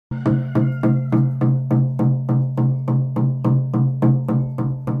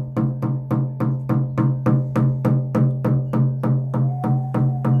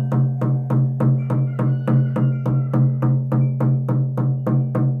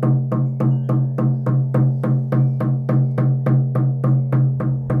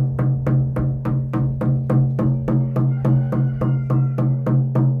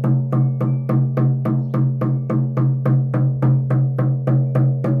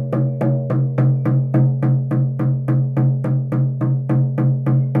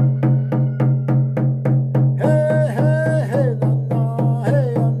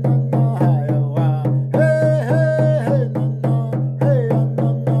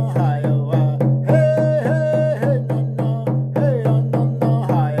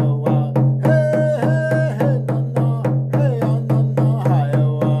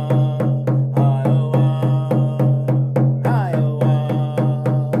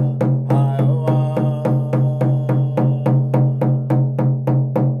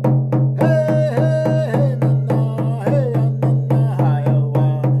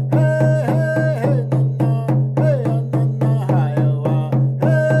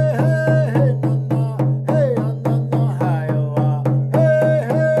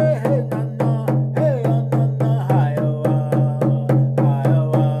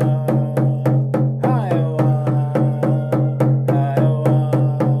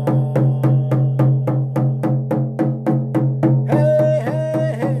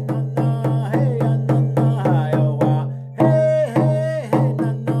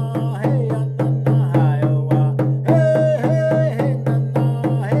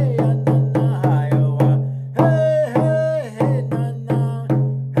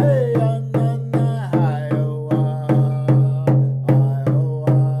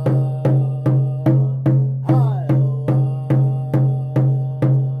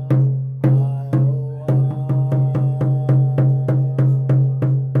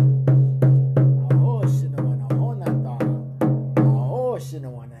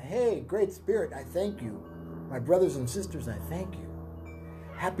thank you. My brothers and sisters, I thank you.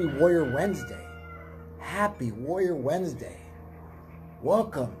 Happy Warrior Wednesday. Happy Warrior Wednesday.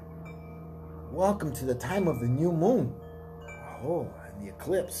 Welcome. Welcome to the time of the new moon. Oh, and the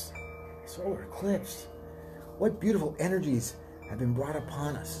eclipse. Solar eclipse. What beautiful energies have been brought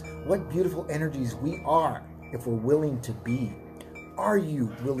upon us. What beautiful energies we are if we're willing to be. Are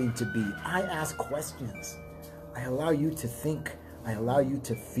you willing to be? I ask questions. I allow you to think. I allow you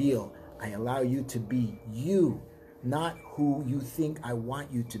to feel. I allow you to be you. Not who you think I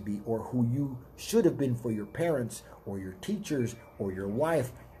want you to be or who you should have been for your parents or your teachers or your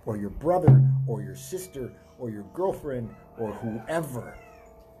wife or your brother or your sister or your girlfriend or whoever.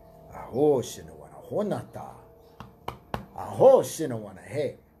 Aho shinawana honata. Aho shinawana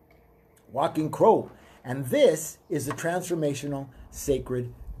hey. Walking Crow. And this is the Transformational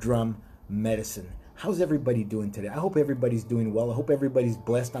Sacred Drum Medicine. How's everybody doing today? I hope everybody's doing well. I hope everybody's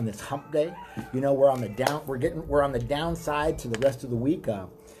blessed on this hump day. You know, we're on the downside to the rest of the week. The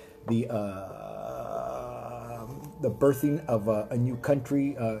birthing of a new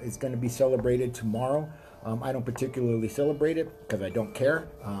country is going to be celebrated tomorrow. I don't particularly celebrate it because I don't care.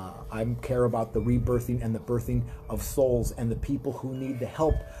 I care about the rebirthing and the birthing of souls and the people who need the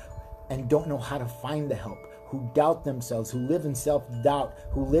help and don't know how to find the help, who doubt themselves, who live in self-doubt,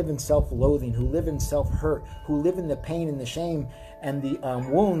 who live in self-loathing, who live in self-hurt, who live in the pain and the shame and the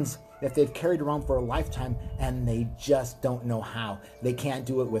wounds that they've carried around for a lifetime, and they just don't know how. They can't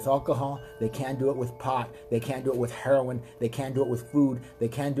do it with alcohol. They can't do it with pot. They can't do it with heroin. They can't do it with food. They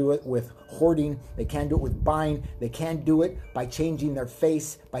can't do it with hoarding. They can't do it with buying. They can't do it by changing their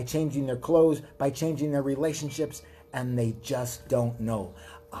face, by changing their clothes, by changing their relationships, and they just don't know.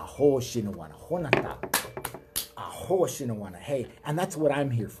 Aho shinawana honata. Hey, and that's what I'm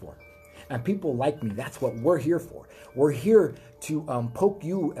here for. And people like me, that's what we're here for. We're here to poke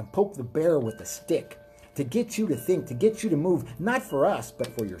you and poke the bear with a stick, to get you to think, to get you to move, not for us, but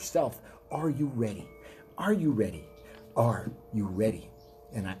for yourself. Are you ready? Are you ready? Are you ready?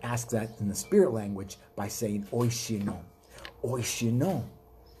 And I ask that in the spirit language by saying, Oi shino, Oi shino,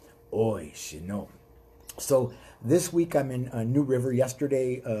 Oi shino. So this week I'm in New River.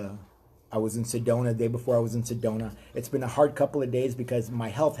 Yesterday, I was in Sedona. The day before I was in Sedona. It's been a hard couple of days because my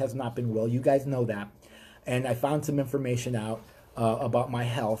health has not been well. You guys know that. And I found some information out about my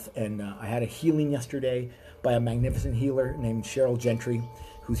health. And I had a healing yesterday by a magnificent healer named Cheryl Gentry,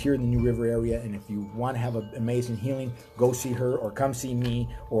 who's here in the New River area. And if you want to have an amazing healing, go see her or come see me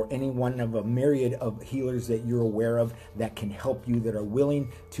or any one of a myriad of healers that you're aware of that can help you, that are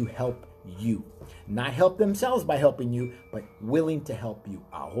willing to help you. Not help themselves by helping you, but willing to help you.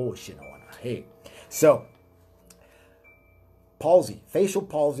 Aho shinawana. Hey, so palsy, facial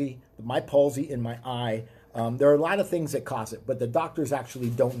palsy, my palsy in my eye. There are a lot of things that cause it, but the doctors actually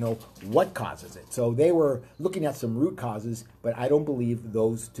don't know what causes it. So they were looking at some root causes, but I don't believe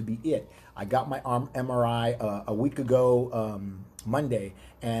those to be it. I got my arm MRI a week ago, Monday,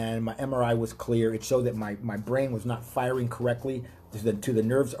 and my MRI was clear. It showed that my brain was not firing correctly to the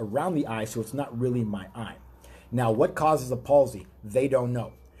nerves around the eye, so it's not really my eye. Now, what causes a palsy? They don't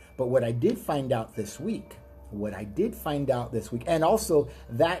know. But what I did find out this week, and also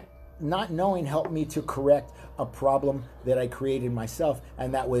that not knowing helped me to correct a problem that I created myself,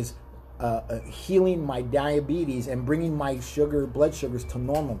 and that was healing my diabetes and bringing my blood sugars to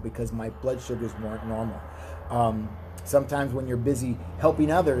normal, because my blood sugars weren't normal. Sometimes when you're busy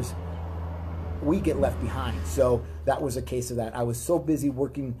helping others, we get left behind. So that was a case of that. I was so busy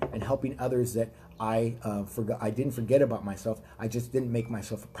working and helping others that I didn't forget about myself. I just didn't make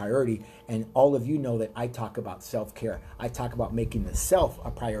myself a priority. And all of you know that I talk about self-care. I talk about making the self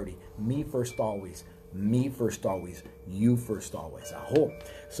a priority. Me first always. Me first always. You first always. Aho.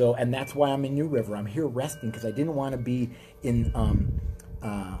 So, and that's why I'm in New River. I'm here resting because I didn't want to be in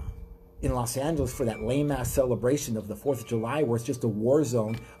Los Angeles for that lame-ass celebration of the 4th of July where it's just a war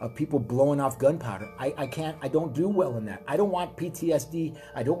zone of people blowing off gunpowder. I don't do well in that. I don't want PTSD.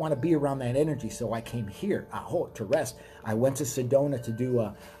 I don't want to be around that energy. So I came here, to rest. I went to Sedona to do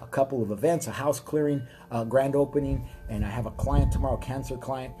a couple of events, a house clearing, grand opening, and I have a client tomorrow, cancer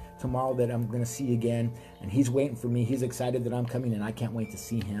client tomorrow that I'm going to see again, and he's waiting for me. He's excited that I'm coming, and I can't wait to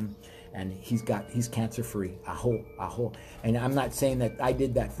see him. And he's cancer-free. Aho, aho. And I'm not saying that I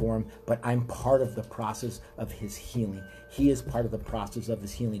did that for him, but I'm part of the process of his healing. He is part of the process of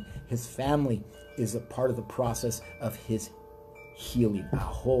his healing. His family is a part of the process of his healing.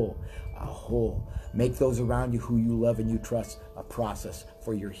 Aho, aho. Make those around you who you love and you trust a process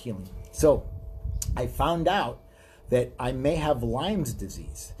for your healing. So I found out that I may have Lyme's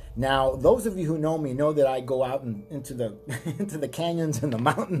disease. Now, those of you who know me know that I go out into the into the canyons and the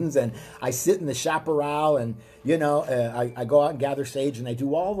mountains, and I sit in the chaparral, and I go out and gather sage, and I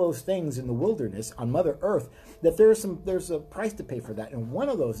do all those things in the wilderness on Mother Earth. That there's a price to pay for that, and one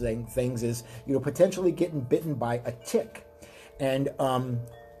of those things is potentially getting bitten by a tick, and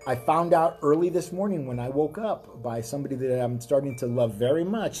I found out early this morning when I woke up by somebody that I'm starting to love very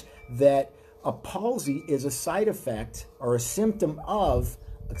much that a palsy is a side effect or a symptom of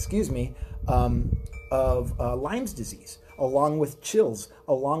Lyme's disease, along with chills,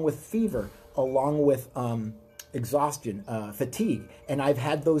 along with fever, along with exhaustion, fatigue. And I've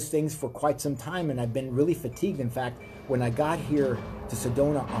had those things for quite some time, and I've been really fatigued. In fact, when I got here to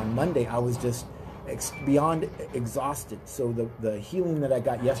Sedona on Monday, I was just beyond exhausted. So the healing that I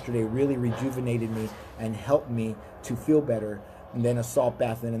got yesterday really rejuvenated me and helped me to feel better. And then a salt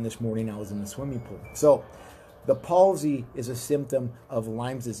bath, and then this morning I was in the swimming pool. So the palsy is a symptom of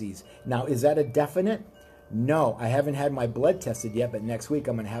Lyme's disease. Now, is that a definite? No, I haven't had my blood tested yet, but next week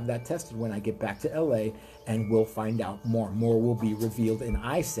I'm going to have that tested when I get back to LA, and we'll find out more. More will be revealed, and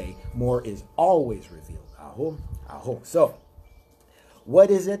I say more is always revealed. Aho, aho. So,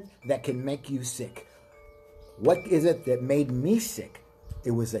 what is it that can make you sick? What is it that made me sick?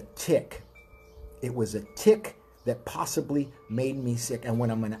 It was a tick. It was a tick that possibly made me sick. And what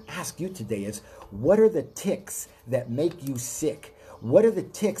I'm going to ask you today is, what are the ticks that make you sick? What are the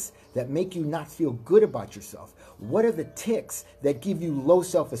ticks that make you not feel good about yourself? What are the ticks that give you low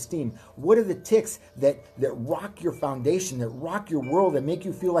self-esteem? What are the ticks that rock your foundation, that rock your world, that make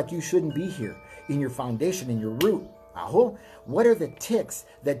you feel like you shouldn't be here in your foundation, in your root? Aho. What are the ticks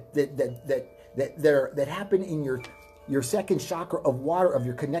that happen in your second chakra of water, of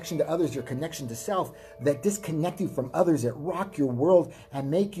your connection to others, your connection to self, that disconnect you from others, that rock your world and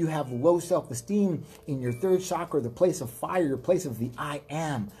make you have low self-esteem in your third chakra, the place of fire, your place of the I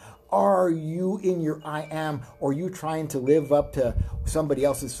am? Are you in your I am, or are you trying to live up to somebody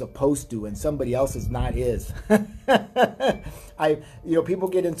else's supposed to and somebody else's not is? People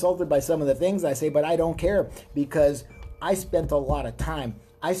get insulted by some of the things I say, but I don't care, because I spent a lot of time.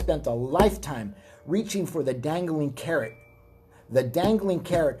 I spent a lifetime reaching for the dangling carrot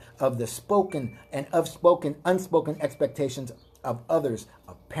of the spoken and unspoken expectations of others,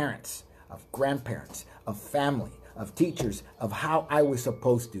 of parents, of grandparents, of family, of teachers, of how I was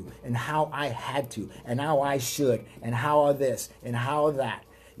supposed to, and how I had to, and how I should, and how this, and how that.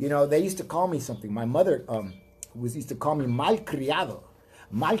 They used to call me something. My mother used to call me malcriado.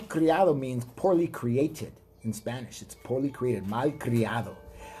 Malcriado means poorly created in Spanish. It's poorly created, malcriado.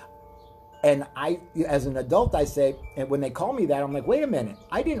 And I, as an adult, I say, and when they call me that, I'm like, wait a minute,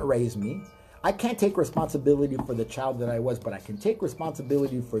 I didn't raise me. I can't take responsibility for the child that I was, but I can take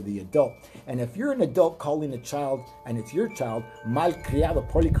responsibility for the adult. And if you're an adult calling a child, and it's your child, malcriado,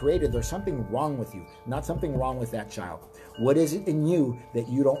 poorly created, there's something wrong with you, not something wrong with that child. What is it in you that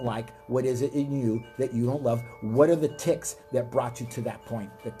you don't like? What is it in you that you don't love? What are the ticks that brought you to that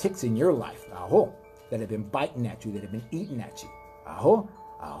point? The ticks in your life, aho, that have been biting at you, that have been eating at you, aho,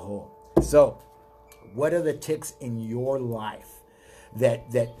 aho. So, what are the ticks in your life that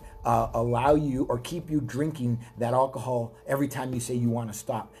allow you or keep you drinking that alcohol every time you say you want to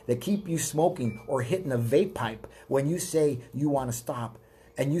stop? That keep you smoking or hitting a vape pipe when you say you want to stop?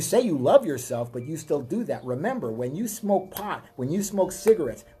 And you say you love yourself, but you still do that. Remember, when you smoke pot, when you smoke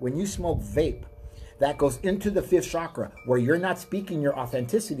cigarettes, when you smoke vape, that goes into the fifth chakra, where you're not speaking your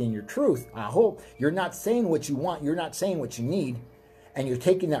authenticity and your truth. I hope you're not saying what you want. You're not saying what you need. And you're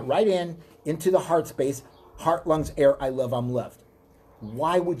taking that right into the heart space, heart, lungs, air, I love, I'm loved.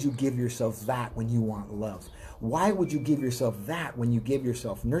 Why would you give yourself that when you want love? Why would you give yourself that when you give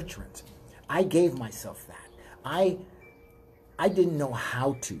yourself nurturance? I gave myself that. I didn't know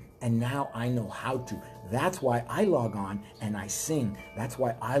how to, and now I know how to. That's why I log on and I sing. That's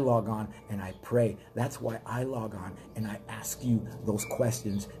why I log on and I pray. That's why I log on and I ask you those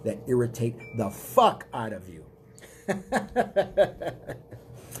questions that irritate the fuck out of you.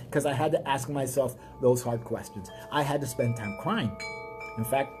 Because I had to ask myself those hard questions. I had to spend time crying. In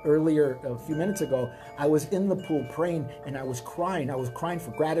fact, earlier, a few minutes ago, I was in the pool praying and I was crying. I was crying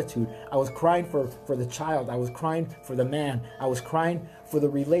for gratitude. I was crying for the child. I was crying for the man. I was crying for the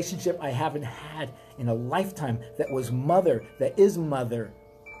relationship I haven't had in a lifetime that was mother, that is mother.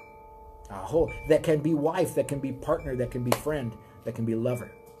 That can be wife, that can be partner, that can be friend, that can be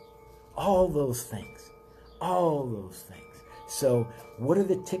lover. All those things. All those things. So what are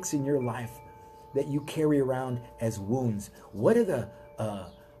the ticks in your life that you carry around as wounds? What are the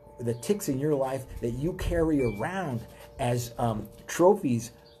ticks in your life that you carry around as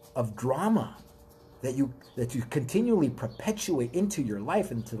trophies of drama? that you continually perpetuate into your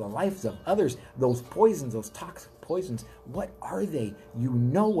life, into the lives of others, those poisons, those toxic poisons, what are they? You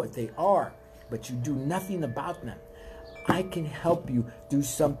know what they are, but you do nothing about them. I can help you do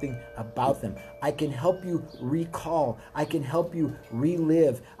something about them. I can help you recall. I can help you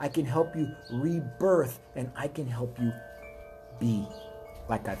relive. I can help you rebirth. And I can help you be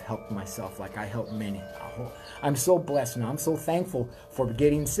like I've helped myself, like I helped many. I'm so blessed now. I'm so thankful for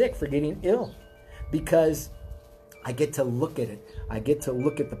getting sick, for getting ill, because I get to look at it. I get to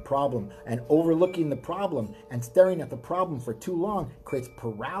look at the problem, and overlooking the problem and staring at the problem for too long creates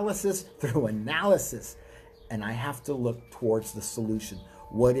paralysis through analysis. And I have to look towards the solution.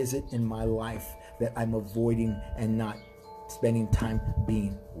 What is it in my life that I'm avoiding and not spending time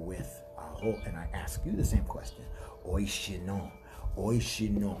being with? And I ask you the same question. Oishino,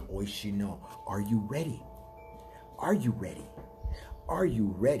 oishino, oishino. Are you ready? Are you ready? Are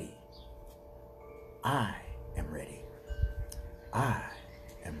you ready? I am ready. I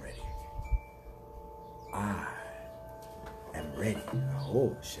am ready. I am ready.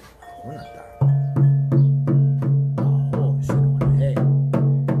 Oh, shit.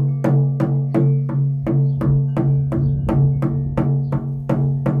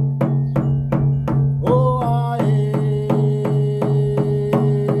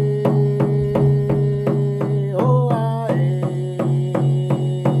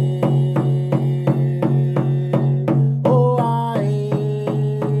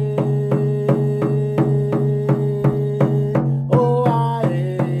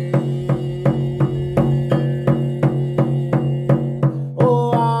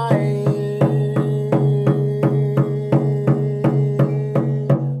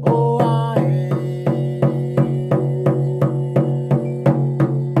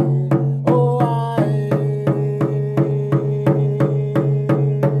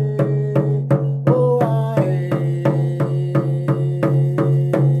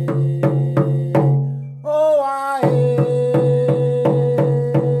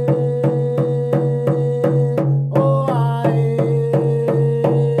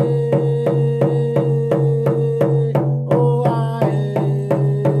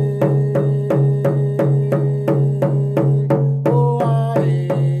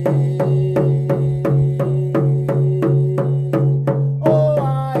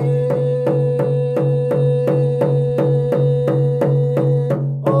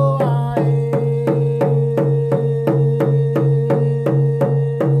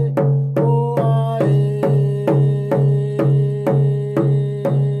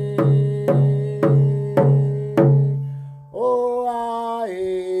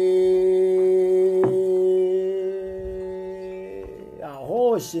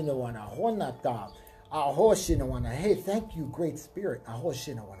 Hey, thank you, Great Spirit.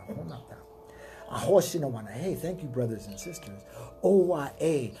 Hey, thank you, brothers and sisters.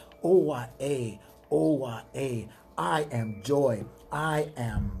 Oa-A, Oa-A, Oa-A. I am joy. I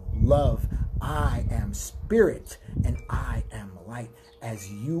am love. I am spirit. And I am light as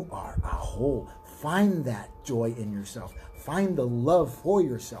you are. Aho. Find that joy in yourself. Find the love for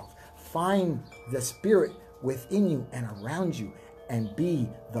yourself. Find the spirit within you and around you. And be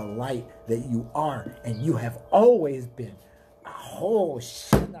the light that you are and you have always been. Oh,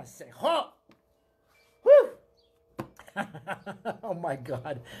 oh my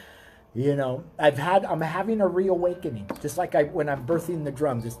God. You know, I'm having a reawakening. Just like when I'm birthing the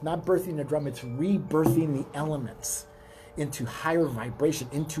drums. It's not birthing the drum, it's rebirthing the elements into higher vibration,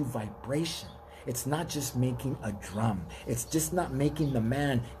 into vibration. It's not just making a drum. It's just not making the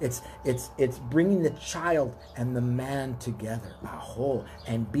man. It's bringing the child and the man together, a whole,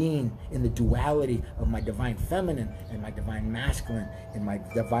 and being in the duality of my divine feminine and my divine masculine, in my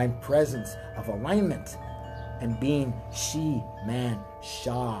divine presence of alignment, and being she, man,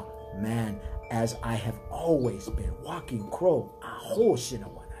 Sha, man, as I have always been. Walking crow, a whole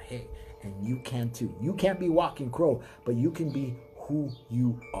shinawana, hey, and you can too. You can't be walking crow, but you can be who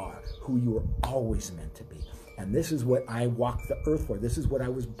you are, who you are always meant to be. And this is what I walk the earth for. This is what I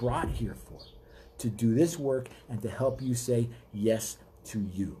was brought here for, to do this work and to help you say yes to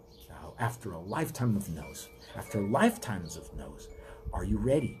you. Now, after a lifetime of no's, after lifetimes of no's, are you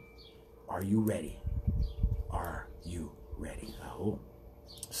ready? Are you ready? Are you ready? Oh.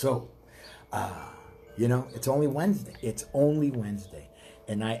 So, you know, it's only Wednesday. It's only Wednesday.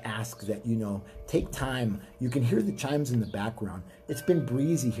 And I ask that, you know, take time. You can hear the chimes in the background. It's been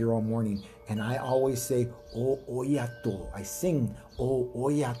breezy here all morning. And I always say, O oyato. I sing, O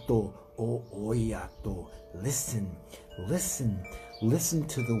oyato, O oyato. Listen, listen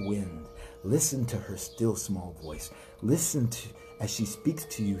to the wind. Listen to her still small voice. Listen to as she speaks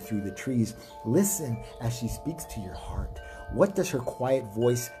to you through the trees. Listen as she speaks to your heart. What does her quiet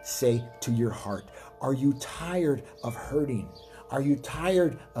voice say to your heart? Are you tired of hurting? Are you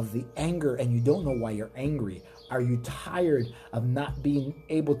tired of the anger and you don't know why you're angry? Are you tired of not being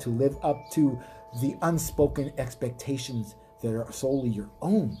able to live up to the unspoken expectations that are solely your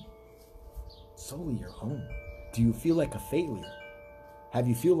own? Solely your own. Do you feel like a failure? Have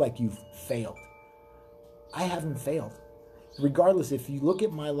you feel like you've failed? I haven't failed. Regardless, if you look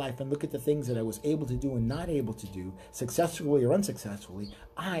at my life and look at the things that I was able to do and not able to do, successfully or unsuccessfully,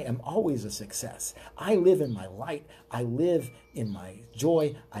 I am always a success. I live in my light. I live in my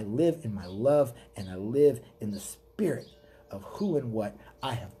joy. I live in my love. And I live in the spirit of who and what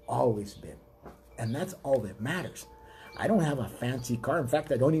I have always been. And that's all that matters. I don't have a fancy car. In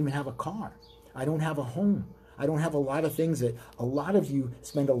fact, I don't even have a car. I don't have a home. I don't have a lot of things that a lot of you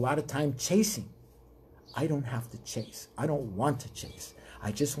spend a lot of time chasing. I don't have to chase. I don't want to chase.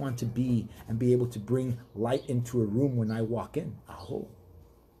 I just want to be and be able to bring light into a room when I walk in. Aho.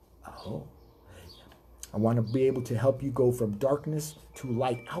 Aho. I want to be able to help you go from darkness to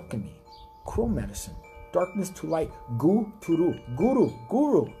light. Alchemy. Crow medicine. Darkness to light. Guru.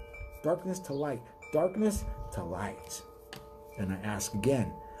 Darkness to light. Darkness to light. And I ask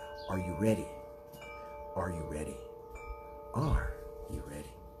again, are you ready? Are you ready? Are you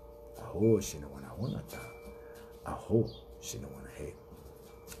ready? Aho shinawana honata. Aho shinawana he.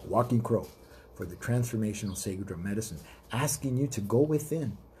 Walking Crow for the Transformational Sacred Drum Medicine, asking you to go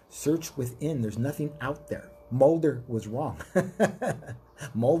within, search within. There's nothing out there. Mulder was wrong.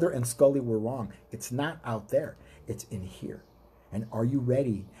 Mulder and Scully were wrong. It's not out there. It's in here. And are you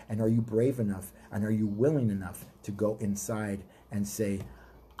ready? And are you brave enough? And are you willing enough to go inside and say,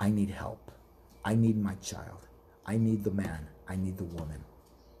 I need help. I need my child. I need the man. I need the woman.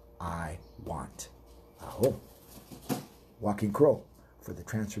 I want. Aho. Walking Crow for the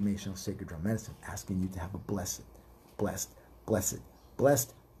Transformational Sacred Drum Medicine, asking you to have a blessed,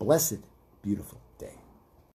 beautiful day.